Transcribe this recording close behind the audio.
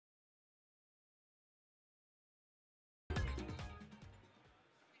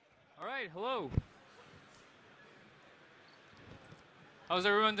All right, hello. How's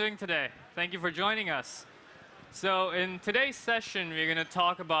everyone doing today? Thank you for joining us. So in today's session, we're going to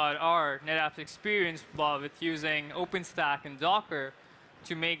talk about our NetApp experience with using OpenStack and Docker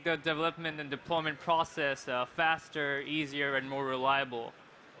to make the development and deployment process faster, easier, and more reliable.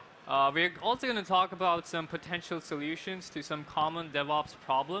 We're also going to talk about some potential solutions to some common DevOps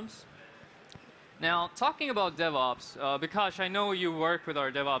problems. Now, talking about DevOps, Bikash, I know you work with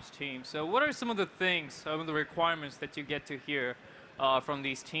our DevOps team. So what are some of the things, some of the requirements that you get to hear from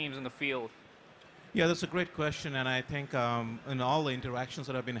these teams in the field? Yeah, that's a great question, and I think in all the interactions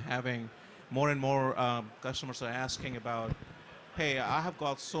that I've been having, more and more customers are asking about, hey, I have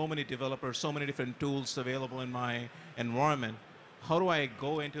got so many developers, so many different tools available in my environment. How do I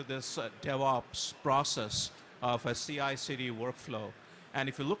go into this DevOps process of a CI/CD workflow? And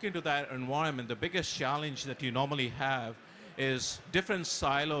if you look into that environment, the biggest challenge that you normally have is different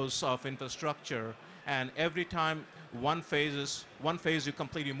silos of infrastructure, and every time one phase you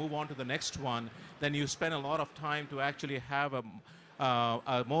complete, you move on to the next one, then you spend a lot of time to actually have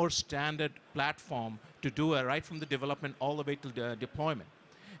a more standard platform to do it right from the development all the way to the deployment.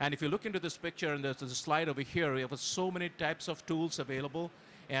 And if you look into this picture, and there's a slide over here, we have so many types of tools available,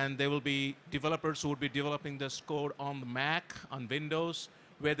 and there will be developers who would be developing this code on the Mac, on Windows,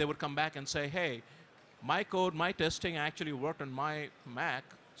 where they would come back and say, hey, my code, my testing actually worked on my Mac,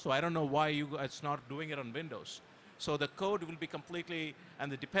 so I don't know why it's not doing it on Windows. So the code will be completely,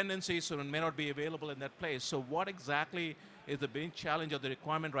 and the dependencies may not be available in that place. So what exactly is the big challenge or the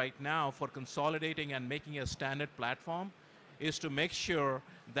requirement right now for consolidating and making a standard platform is to make sure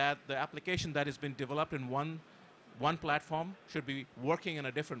that the application that has been developed in one platform should be working in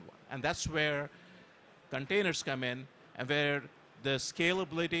a different one. And that's where containers come in, and where the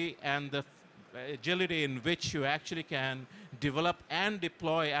scalability and the agility in which you actually can develop and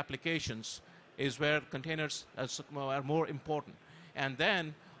deploy applications is where containers are more important. And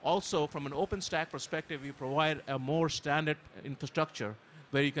then also from an OpenStack perspective, you provide a more standard infrastructure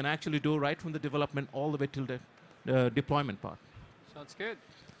where you can actually do right from the development all the way till the deployment part. Sounds good.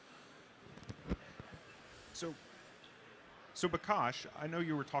 So Bikash, I know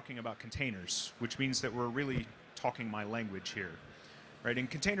you were talking about containers, which means that we're really talking my language here, right? And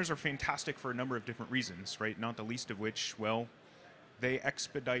containers are fantastic for a number of different reasons, right? Not the least of which, well, they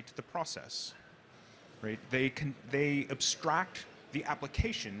expedite the process, right? They abstract the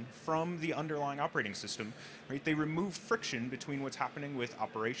application from the underlying operating system, right? They remove friction between what's happening with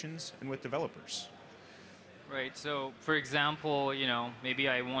operations and with developers. Right. So, for example, maybe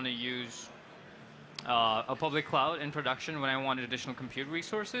I want to use a public cloud in production when I wanted additional compute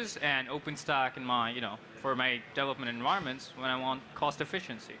resources, and OpenStack in my, for my development environments when I want cost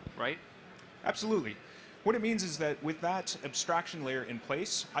efficiency, right? Absolutely. What it means is that with that abstraction layer in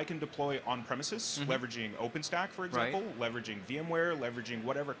place, I can deploy on-premises, leveraging OpenStack, for example, leveraging VMware, leveraging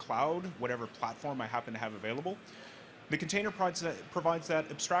whatever cloud, whatever platform I happen to have available. The container provides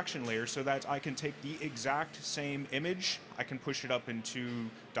that abstraction layer so that I can take the exact same image, I can push it up into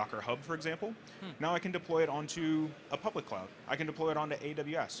Docker Hub, for example. Now I can deploy it onto a public cloud. I can deploy it onto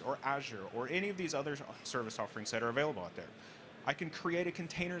AWS or Azure or any of these other service offerings that are available out there. I can create a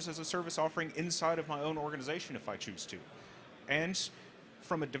containers as a service offering inside of my own organization if I choose to. And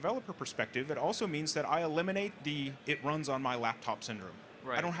from a developer perspective, it also means that I eliminate the it runs on my laptop syndrome.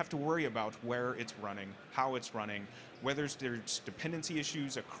 Right. I don't have to worry about where it's running, how it's running, whether there's dependency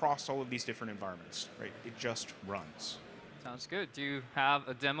issues across all of these different environments. Right? It just runs. Sounds good. Do you have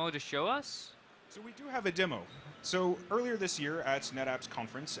a demo to show us? So we do have a demo. So earlier this year at NetApp's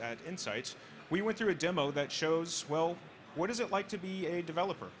conference at Insight, we went through a demo that shows, well, what is it like to be a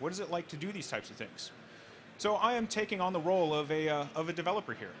developer? What is it like to do these types of things? So I am taking on the role of a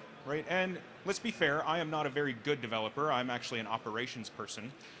developer here. Right? And let's be fair, I am not a very good developer. I'm actually an operations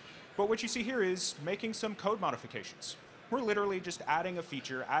person. But what you see here is making some code modifications. We're literally just adding a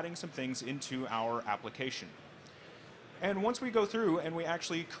feature, adding some things into our application. And once we go through and we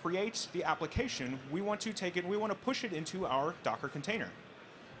actually create the application, we want to take it and we want to push it into our Docker container.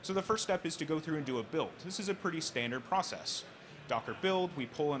 So the first step is to go through and do a build. This is a pretty standard process. Docker build, we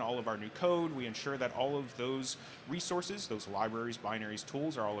pull in all of our new code, we ensure that all of those resources, those libraries, binaries,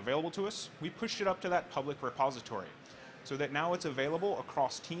 tools are all available to us. We push it up to that public repository so that now it's available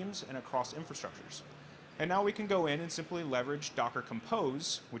across teams and across infrastructures. And now we can go in and simply leverage Docker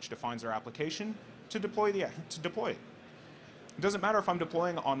Compose, which defines our application, to deploy it. It doesn't matter if I'm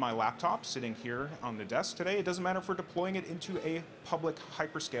deploying on my laptop sitting here on the desk today. It doesn't matter if we're deploying it into a public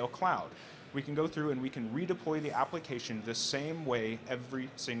hyperscale cloud. We can go through and we can redeploy the application the same way every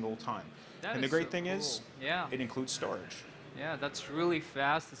single time. And the great thing is, it includes storage. Yeah, that's really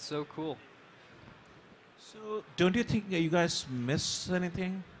fast. It's so cool. So don't you think you guys miss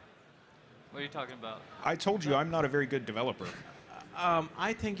anything? What are you talking about? I told you I'm not a very good developer.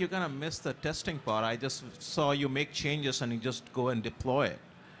 I think you're gonna miss the testing part. I just saw you make changes and you just go and deploy it.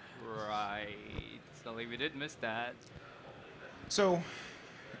 Right. So we did miss that. So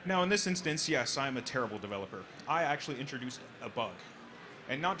now in this instance, yes, I'm a terrible developer. I actually introduced a bug.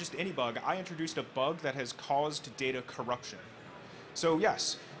 And not just any bug, I introduced a bug that has caused data corruption. So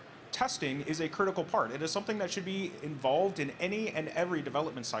yes, testing is a critical part. It is something that should be involved in any and every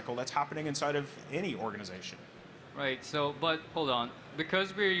development cycle that's happening inside of any organization. Right. So, but hold on.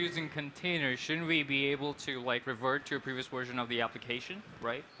 Because we're using containers, shouldn't we be able to like revert to a previous version of the application,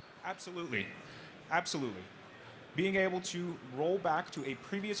 right? Absolutely. Absolutely. Being able to roll back to a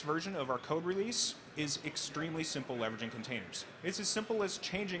previous version of our code release is extremely simple leveraging containers. It's as simple as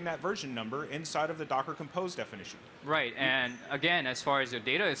changing that version number inside of the Docker Compose definition. Right. And again, as far as your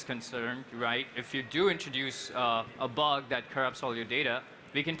data is concerned, right, if you do introduce a bug that corrupts all your data,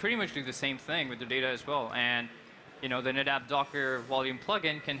 we can pretty much do the same thing with the data as well. And the NetApp Docker Volume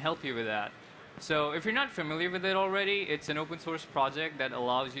plugin can help you with that. So if you're not familiar with it already, it's an open source project that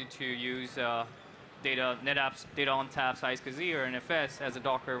allows you to use NetApp's data on taps, iSCSI, or NFS as a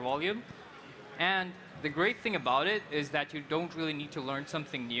Docker volume. And the great thing about it is that you don't really need to learn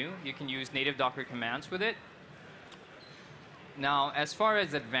something new. You can use native Docker commands with it. Now, as far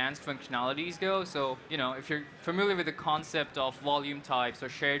as advanced functionalities go, so if you're familiar with the concept of volume types or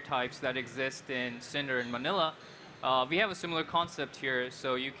shared types that exist in Cinder and Manila, we have a similar concept here.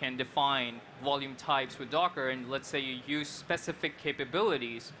 So you can define volume types with Docker, and let's say you use specific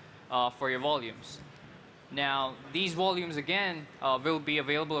capabilities for your volumes. Now, these volumes, again, will be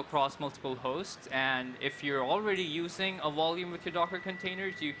available across multiple hosts. And if you're already using a volume with your Docker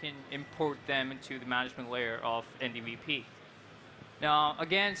containers, you can import them into the management layer of NDVP. Now,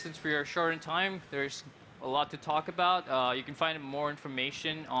 again, since we are short in time, there's a lot to talk about. You can find more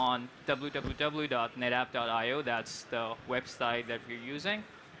information on www.netapp.io. That's the website that we're using.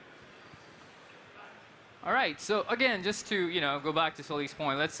 All right, so again, just to go back to Sully's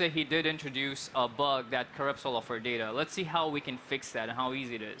point, let's say he did introduce a bug that corrupts all of our data. Let's see how we can fix that and how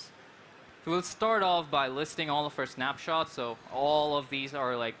easy it is. So we'll start off by listing all of our snapshots. So all of these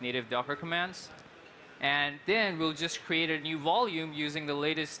are like native Docker commands. And then we'll just create a new volume using the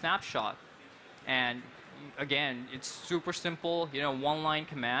latest snapshot. And again, it's super simple, one-line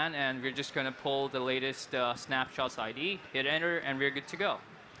command, and we're just going to pull the latest snapshots ID, hit enter, and we're good to go.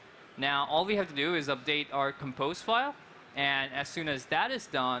 Now, all we have to do is update our compose file, and as soon as that is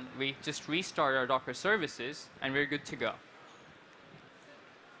done, we just restart our Docker services, and we're good to go.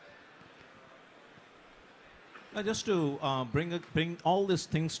 Now, just to bring all these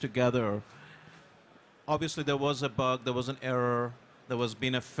things together, obviously there was a bug, there was an error, there was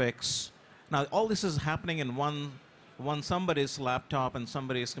been a fix. Now, all this is happening in one somebody's laptop and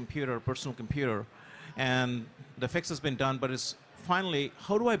somebody's computer, personal computer, and the fix has been done, but it's finally,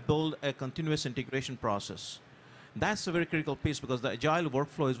 how do I build a continuous integration process? That's a very critical piece, because the agile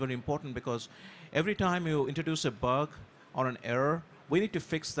workflow is very important, because every time you introduce a bug or an error, we need to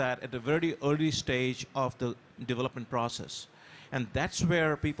fix that at a very early stage of the development process. And that's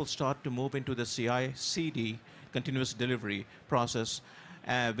where people start to move into the CI/CD, continuous delivery process,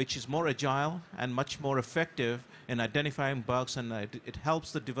 which is more agile and much more effective in identifying bugs, and it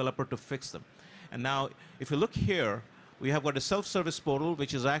helps the developer to fix them. And now, if you look here, we have got a self-service portal,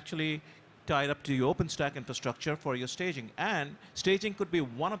 which is actually tied up to your OpenStack infrastructure for your staging. And staging could be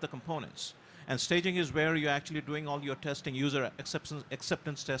one of the components. And staging is where you're actually doing all your testing, user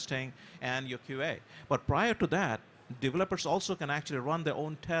acceptance testing, and your QA. But prior to that, developers also can actually run their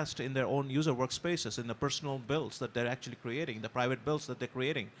own test in their own user workspaces, in the personal builds that they're actually creating, the private builds that they're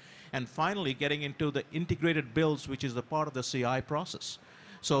creating. And finally, getting into the integrated builds, which is the part of the CI process.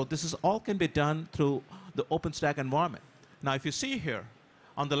 So this is all can be done through the OpenStack environment. Now, if you see here,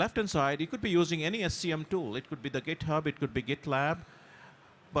 on the left-hand side, you could be using any SCM tool. It could be the GitHub, it could be GitLab.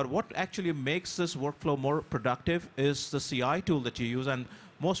 But what actually makes this workflow more productive is the CI tool that you use. And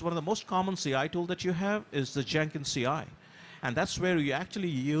one of the most common CI tool that you have is the Jenkins CI. And that's where you actually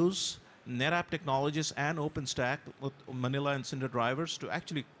use NetApp technologies and OpenStack with Manila and Cinder drivers to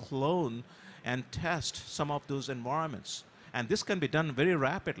actually clone and test some of those environments. And this can be done very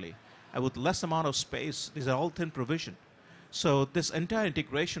rapidly with less amount of space. These are all thin provision. So this entire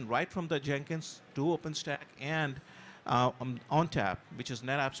integration, right from the Jenkins to OpenStack and ONTAP, which is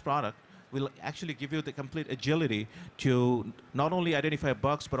NetApp's product, will actually give you the complete agility to not only identify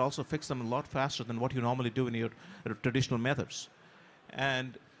bugs, but also fix them a lot faster than what you normally do in your traditional methods.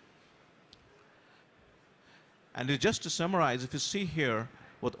 And And just to summarize, if you see here,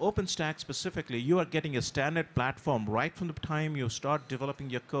 with OpenStack specifically, you are getting a standard platform right from the time you start developing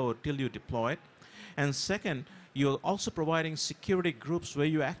your code till you deploy it. And second, you're also providing security groups where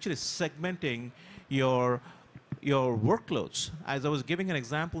you're actually segmenting your workloads. As I was giving an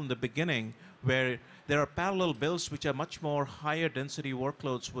example in the beginning, where there are parallel builds which are much more higher density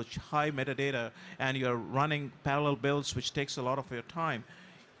workloads, which high metadata, and you're running parallel builds which takes a lot of your time.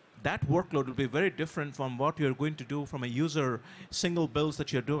 That workload will be very different from what you're going to do from a user single builds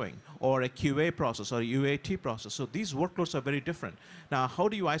that you're doing, or a QA process, or a UAT process. So these workloads are very different. Now, how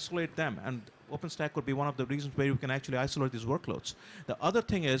do you isolate them? And OpenStack could be one of the reasons where you can actually isolate these workloads. The other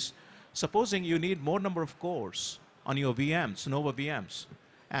thing is, supposing you need more number of cores on your VMs, Nova VMs,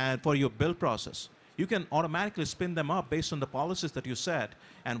 and for your build process, you can automatically spin them up based on the policies that you set.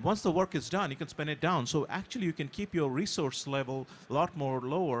 And once the work is done, you can spin it down. So actually, you can keep your resource level a lot more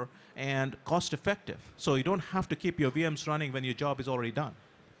lower and cost effective. So you don't have to keep your VMs running when your job is already done.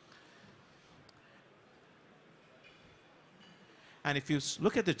 And if you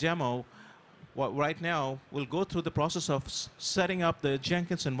look at the demo, right now, we'll go through the process of setting up the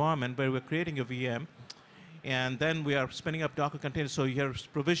Jenkins environment where we're creating a VM. And then we are spinning up Docker containers. So you're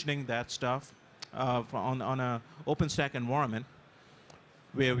provisioning that stuff on a OpenStack environment,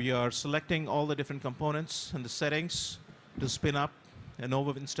 where we are selecting all the different components and the settings to spin up a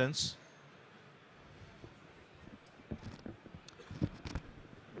Nova instance.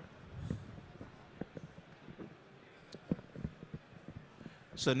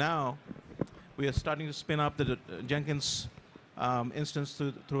 So now we are starting to spin up the Jenkins instance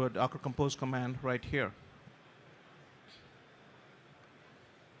through a Docker Compose command right here.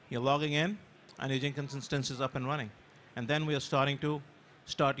 You're logging in, and your Jenkins instance is up and running. And then we are starting to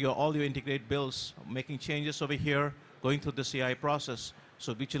start all your integrate builds, making changes over here, going through the CI process,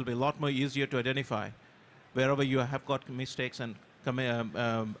 so which will be a lot more easier to identify. Wherever you have got mistakes and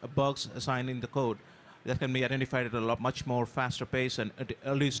bugs assigned in the code, that can be identified at a much more faster pace and at the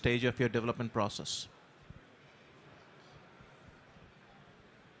early stage of your development process.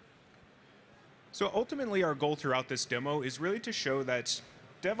 So ultimately, our goal throughout this demo is really to show that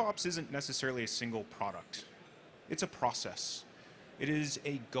DevOps isn't necessarily a single product. It's a process. It is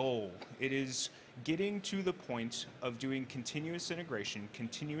a goal. It is getting to the point of doing continuous integration,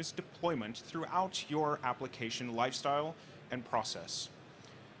 continuous deployment throughout your application lifestyle and process.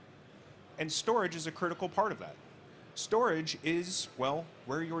 And storage is a critical part of that. Storage is, well,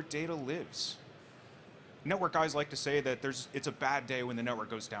 where your data lives. Network guys like to say that it's a bad day when the network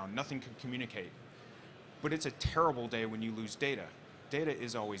goes down. Nothing can communicate. But it's a terrible day when you lose data. Data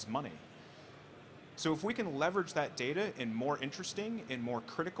is always money. So if we can leverage that data in more interesting, in more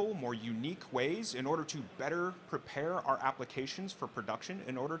critical, more unique ways in order to better prepare our applications for production,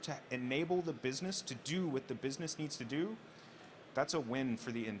 in order to enable the business to do what the business needs to do, that's a win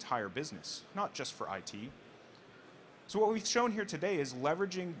for the entire business, not just for IT. So what we've shown here today is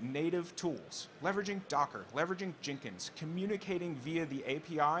leveraging native tools, leveraging Docker, leveraging Jenkins, communicating via the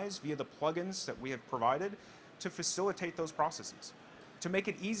APIs, via the plugins that we have provided to facilitate those processes, to make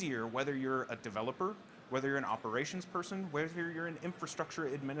it easier whether you're a developer, whether you're an operations person, whether you're an infrastructure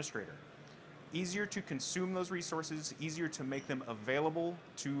administrator. Easier to consume those resources, easier to make them available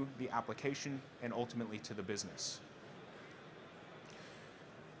to the application and ultimately to the business.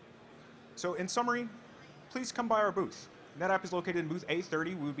 So in summary, please come by our booth. NetApp is located in booth A30.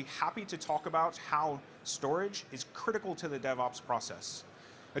 We would be happy to talk about how storage is critical to the DevOps process.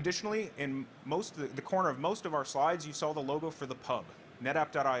 Additionally, in the corner of most of our slides, you saw the logo for the pub,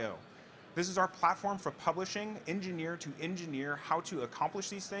 NetApp.io. This is our platform for publishing engineer to engineer how to accomplish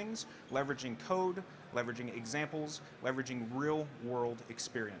these things, leveraging code, leveraging examples, leveraging real-world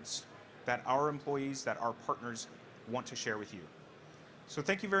experience that our employees, that our partners want to share with you. So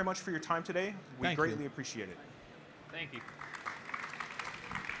thank you very much for your time today. We greatly appreciate it. Thank you.